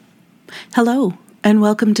Hello, and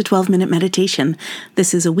welcome to 12-Minute Meditation.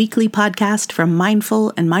 This is a weekly podcast from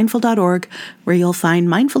Mindful and Mindful.org, where you'll find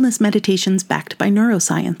mindfulness meditations backed by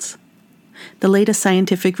neuroscience. The latest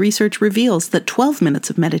scientific research reveals that 12 minutes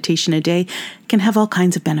of meditation a day can have all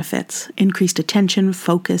kinds of benefits: increased attention,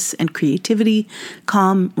 focus, and creativity,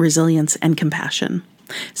 calm, resilience, and compassion.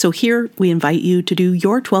 So here we invite you to do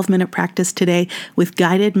your 12-minute practice today with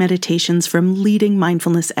guided meditations from leading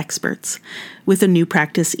mindfulness experts. With a new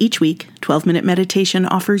practice each week, 12-minute meditation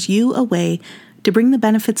offers you a way to bring the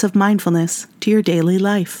benefits of mindfulness to your daily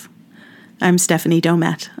life. I'm Stephanie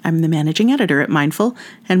Domet. I'm the managing editor at Mindful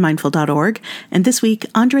and Mindful.org, and this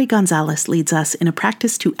week, Gonzales leads us in a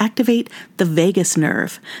practice to activate the vagus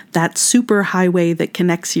nerve, that superhighway that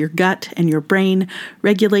connects your gut and your brain,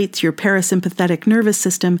 regulates your parasympathetic nervous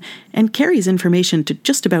system, and carries information to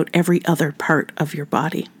just about every other part of your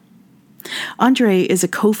body. Andre is a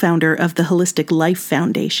co-founder of the Holistic Life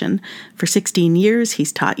Foundation. For 16 years,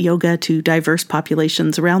 he's taught yoga to diverse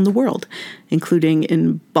populations around the world, including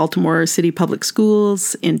in Baltimore City public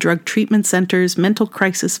schools, in drug treatment centers, mental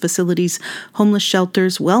crisis facilities, homeless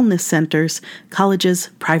shelters, wellness centers,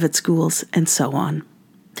 colleges, private schools, and so on.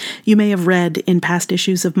 You may have read in past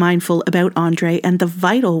issues of Mindful about Andre and the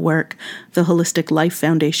vital work the Holistic Life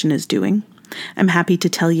Foundation is doing. I'm happy to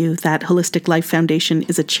tell you that Holistic Life Foundation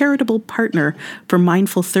is a charitable partner for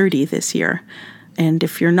Mindful 30 this year. And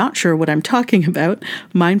if you're not sure what I'm talking about,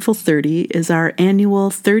 Mindful 30 is our annual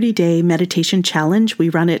 30-day meditation challenge. We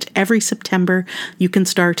run it every September. You can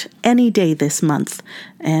start any day this month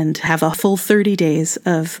and have a full 30 days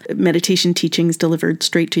of meditation teachings delivered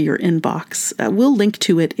straight to your inbox. We'll link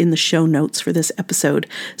to it in the show notes for this episode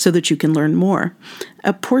so that you can learn more.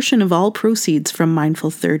 A portion of all proceeds from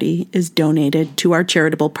Mindful 30 is donated to our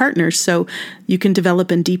charitable partners, so you can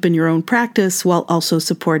develop and deepen your own practice while also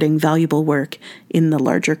supporting valuable work in the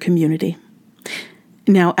larger community.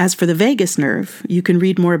 Now, as for the vagus nerve, you can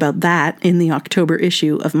read more about that in the October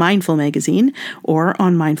issue of Mindful magazine or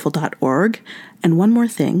on mindful.org. And one more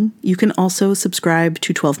thing, you can also subscribe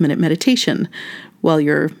to 12-Minute Meditation while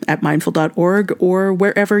you're at mindful.org or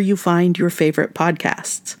wherever you find your favorite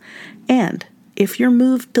podcasts. And if you're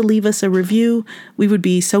moved to leave us a review, we would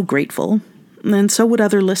be so grateful. And so would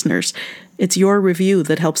other listeners. It's your review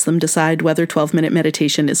that helps them decide whether 12-Minute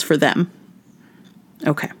Meditation is for them.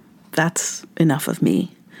 Okay, that's enough of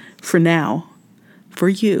me. For now, for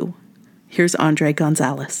you, here's Andre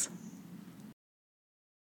Gonzales.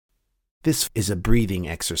 This is a breathing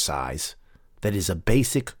exercise that is a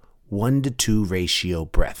basic 1-to-2 ratio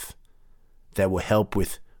breath that will help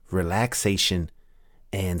with relaxation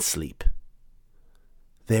and sleep.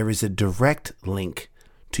 There is a direct link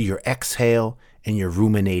to your exhale and your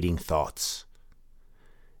ruminating thoughts.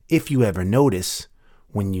 If you ever notice,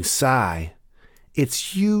 when you sigh,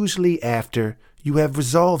 it's usually after you have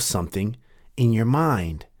resolved something in your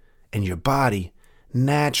mind and your body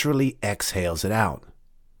naturally exhales it out.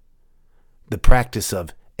 The practice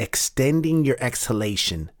of extending your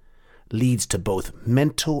exhalation leads to both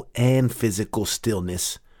mental and physical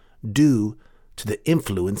stillness due to the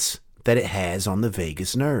influence that it has on the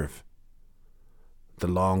vagus nerve. The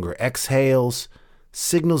longer exhales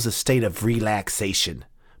signals a state of relaxation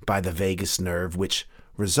by the vagus nerve, which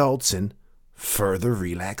results in further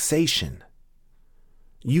relaxation.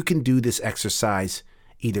 You can do this exercise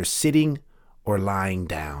either sitting or lying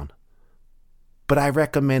down, but I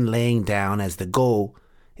recommend laying down as the goal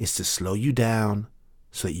is to slow you down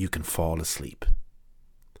so that you can fall asleep.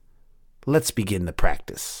 Let's begin the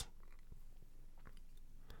practice.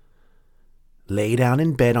 Lay down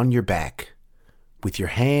in bed on your back with your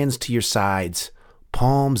hands to your sides,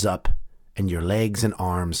 palms up, and your legs and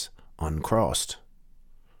arms uncrossed.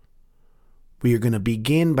 We are going to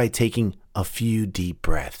begin by taking a few deep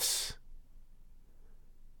breaths.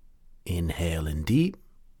 Inhale in deep.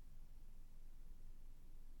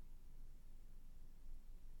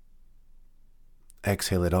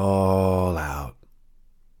 Exhale it all out.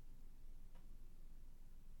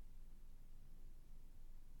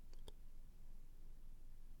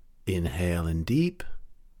 Inhale in deep.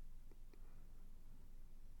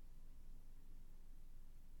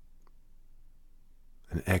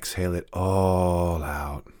 And exhale it all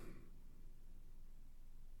out.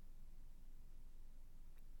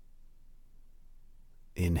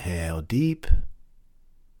 Inhale deep.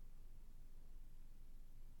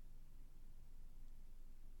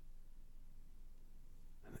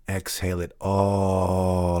 And exhale it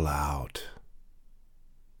all out.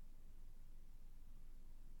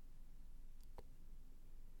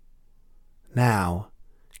 Now,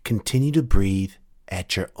 continue to breathe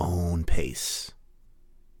at your own pace.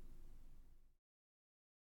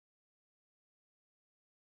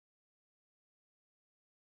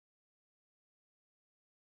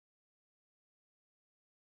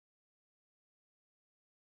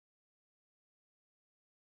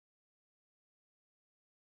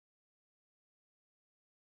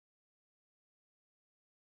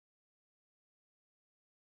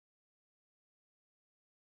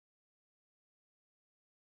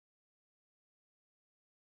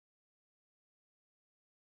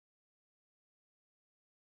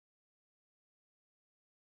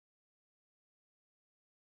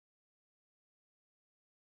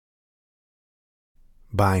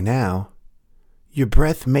 By now, your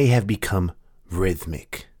breath may have become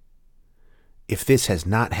rhythmic. If this has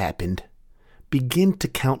not happened, begin to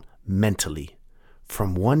count mentally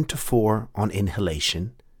from 1 to 4 on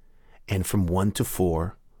inhalation and from 1 to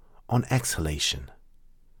 4 on exhalation.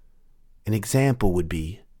 An example would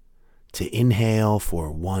be to inhale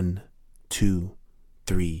for 1, 2,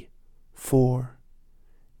 3, 4.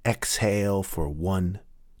 Exhale for 1,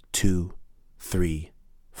 2, 3,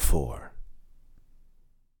 4.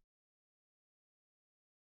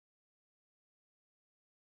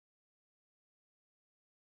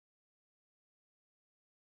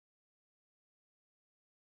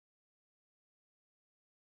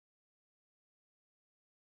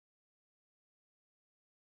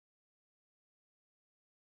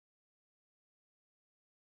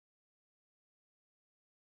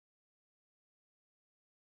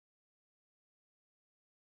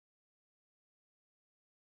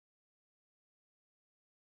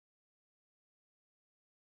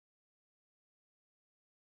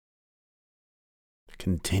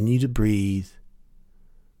 Continue to breathe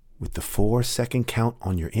with the 4-second count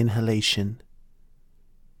on your inhalation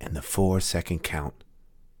and the 4-second count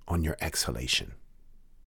on your exhalation.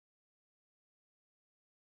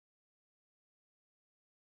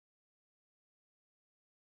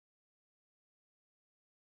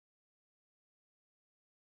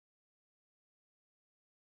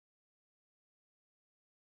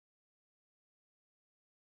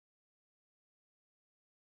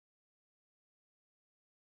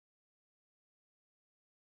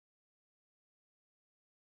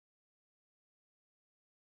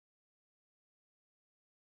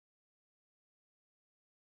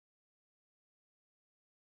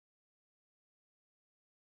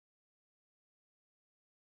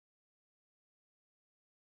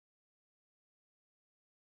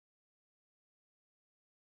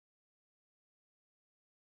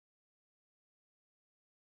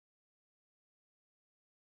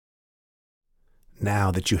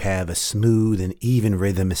 Now that you have a smooth and even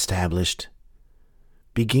rhythm established,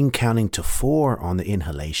 begin counting to 4 on the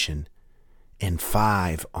inhalation and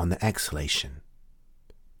 5 on the exhalation.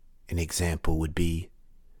 An example would be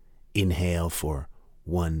inhale for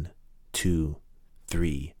 1, 2,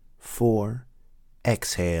 3, 4.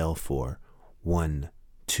 Exhale for 1,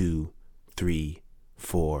 2, 3,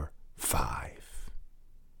 4, 5.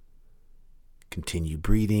 Continue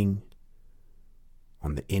breathing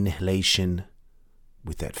on the inhalation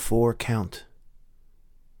with that 4 count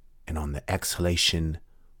and on the exhalation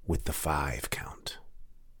with the 5 count.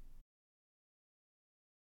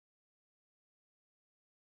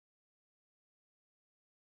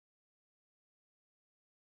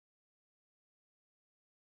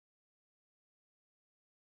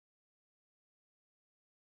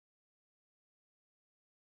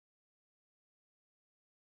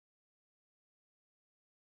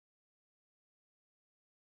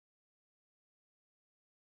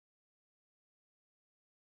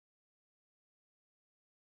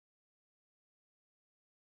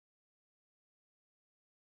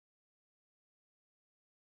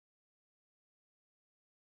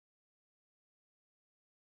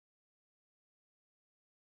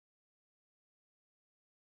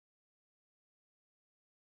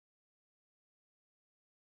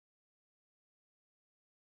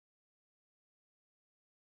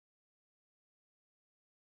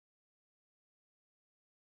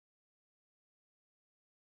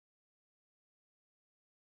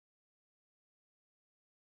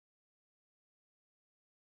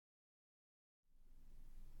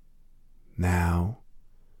 Now,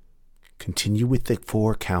 continue with the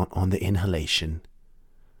 4 count on the inhalation,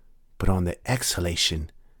 but on the exhalation,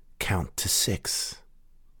 count to 6.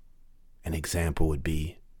 An example would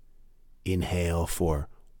be inhale for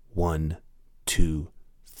 1, 2,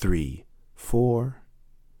 3, 4.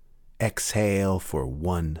 Exhale for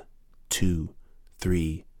 1, 2,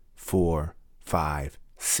 3, 4, 5,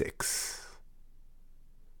 6.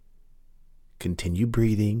 Continue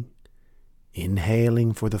breathing,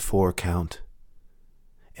 inhaling for the 4 count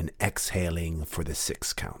and exhaling for the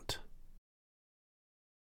 6 count.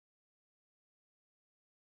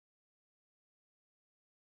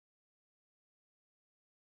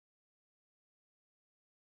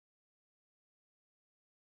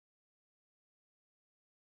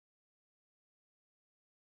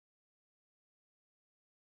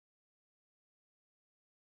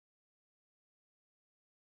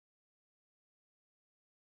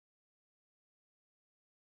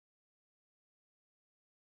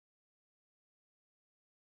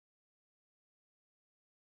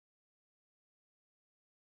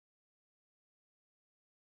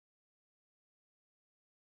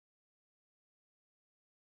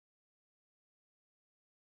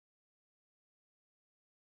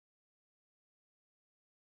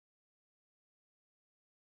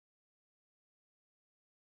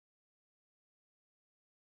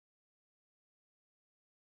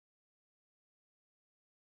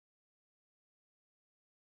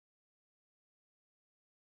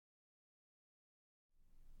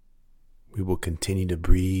 we will continue to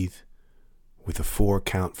breathe with a 4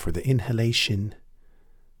 count for the inhalation,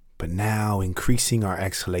 but now increasing our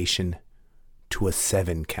exhalation to a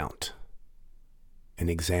 7 count. An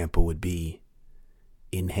example would be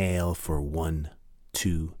inhale for 1,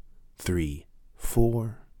 2, 3,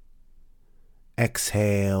 4.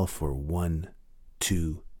 Exhale for 1,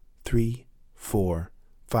 2, 3, 4,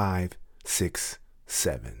 5, 6,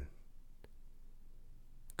 7.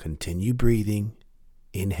 Continue breathing,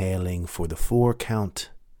 inhaling for the 4 count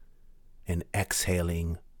and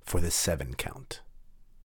exhaling for the 7 count.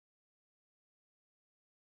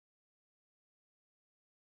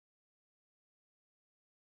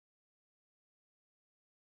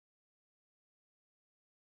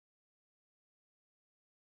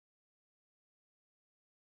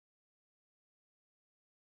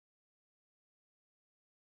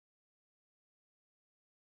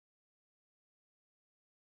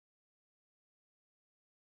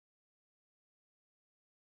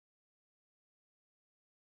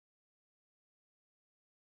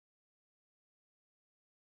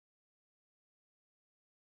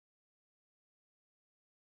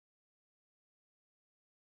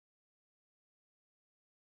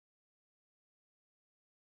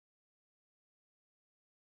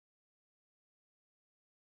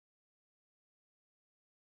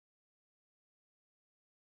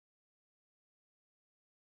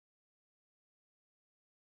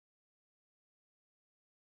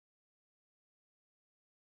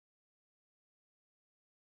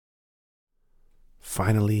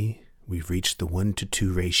 Finally, we've reached the 1 to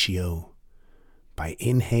 2 ratio by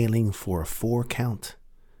inhaling for a 4 count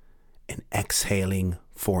and exhaling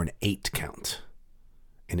for an 8 count.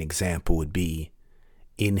 An example would be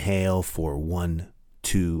inhale for 1,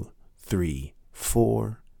 2, 3,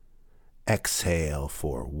 4. Exhale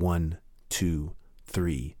for 1, 2,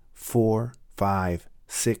 3, 4, 5,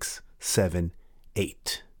 6, 7,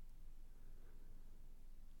 8.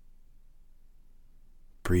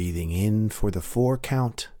 Breathing in for the 4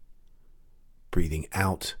 count, breathing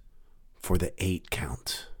out for the 8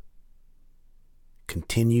 count.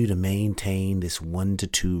 Continue to maintain this 1 to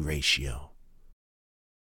 2 ratio.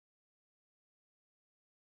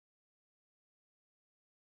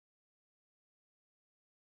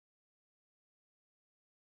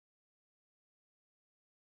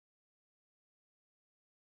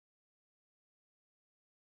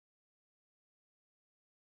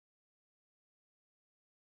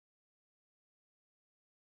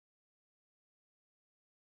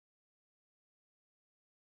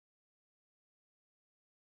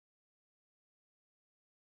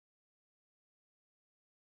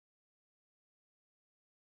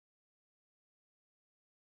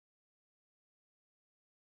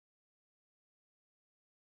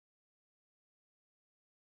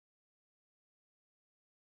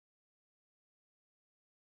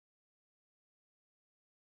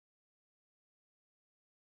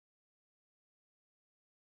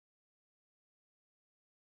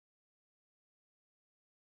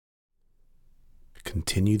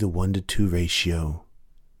 Continue the 1 to 2 ratio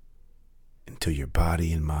until your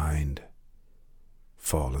body and mind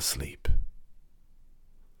fall asleep.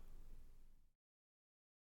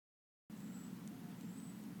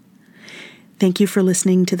 Thank you for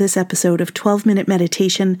listening to this episode of 12-Minute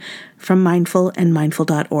Meditation from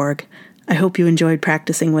mindfulandmindful.org. I hope you enjoyed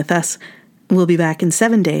practicing with us. We'll be back in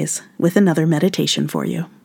 7 days with another meditation for you.